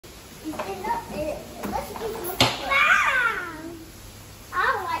Let's keep looking. I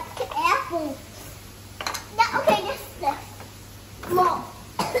like apple. Okay, this is the small.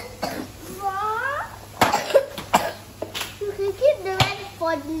 You can keep the rest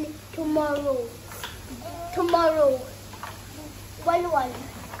for tomorrow. Tomorrow. One.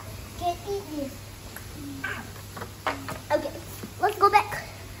 Can't eat this. Okay, let's go back.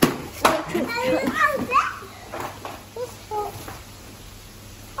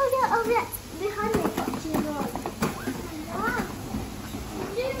 Oh yeah, behind me.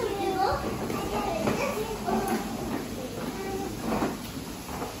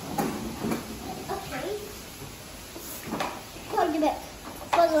 Okay. Plug it back.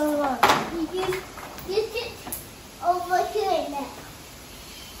 You sit over here now.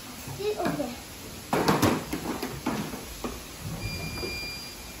 Sit over there.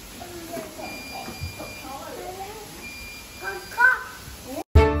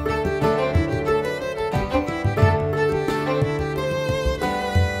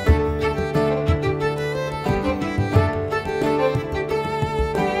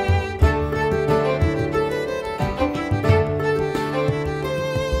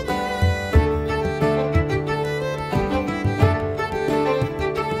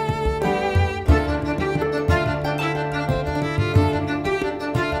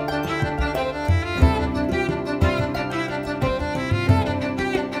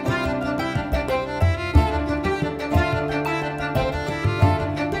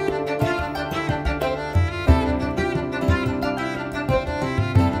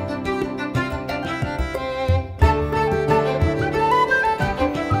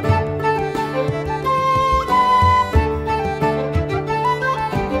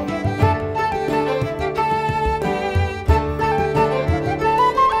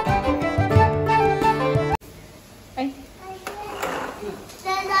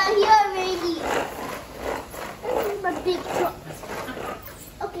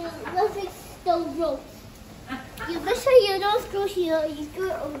 Okay, let's fix those ropes. You make sure you don't screw here, you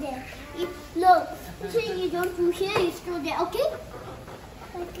screw over there. No, make sure you don't screw here, you screw there, okay?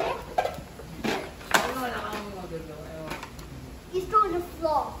 Okay? You screw the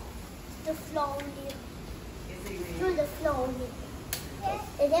floor. The floor only. Screw the floor only.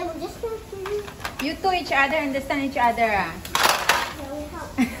 And then we'll just screw. You two each other, understand each other. Yeah, we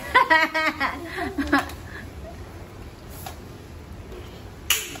help.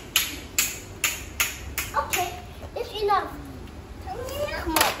 Okay, it's enough.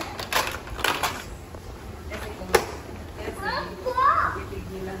 Come on.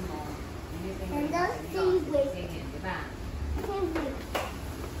 And those seaweed.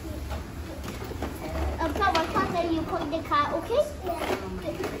 Papa, you put the car, okay?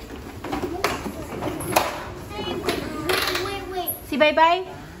 Wait. See bye-bye.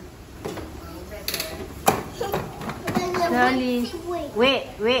 Slowly.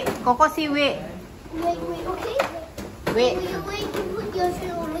 Wait. Coco, see wait. Wait, okay? Wait. You put your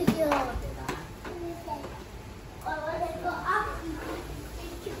shoe over here.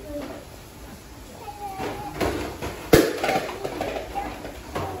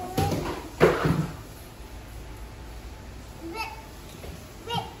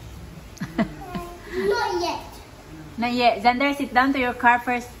 Not yet. Xander, sit down to your car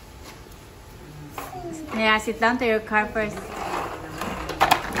first. Yeah, sit down to your car first.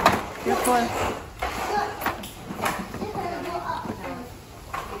 You're cool.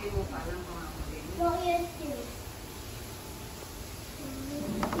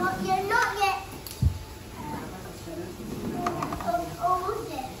 Not yet. Almost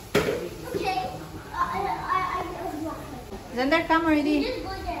there. Okay. Xander, come already. Just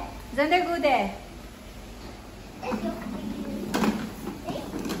go there. Xander, go there. Let's go. Hey,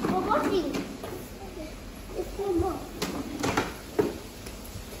 we're walking. It's one more.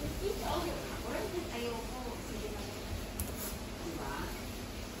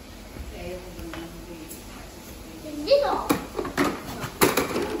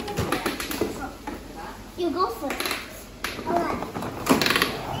 You go first. Alright.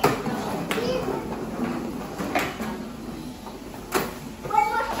 One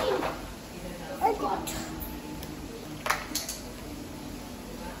more thing. I got.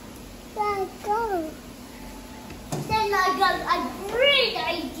 Let's go. Then I got a great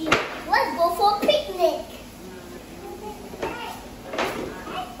idea. Let's go for a picnic.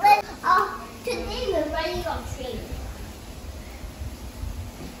 Today we're riding on train.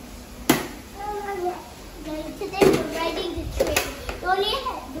 Today we're riding the train. Don't need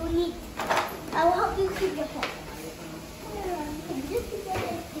head, don't need. I will help you keep your head.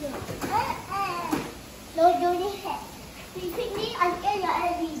 No, don't need head. We picnic, I get your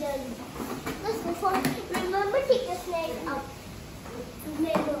every day.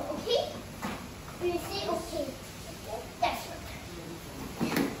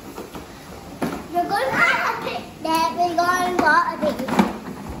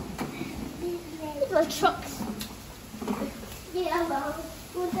 my trucks. Yeah, Mom.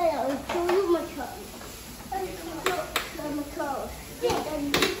 One day I'll show you my truck. My car. Yeah,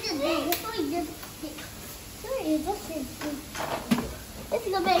 let's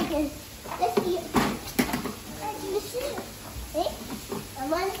go back and let's see it. Hey,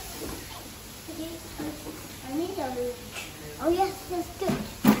 come on. Okay, I need a move. Oh yes, yes.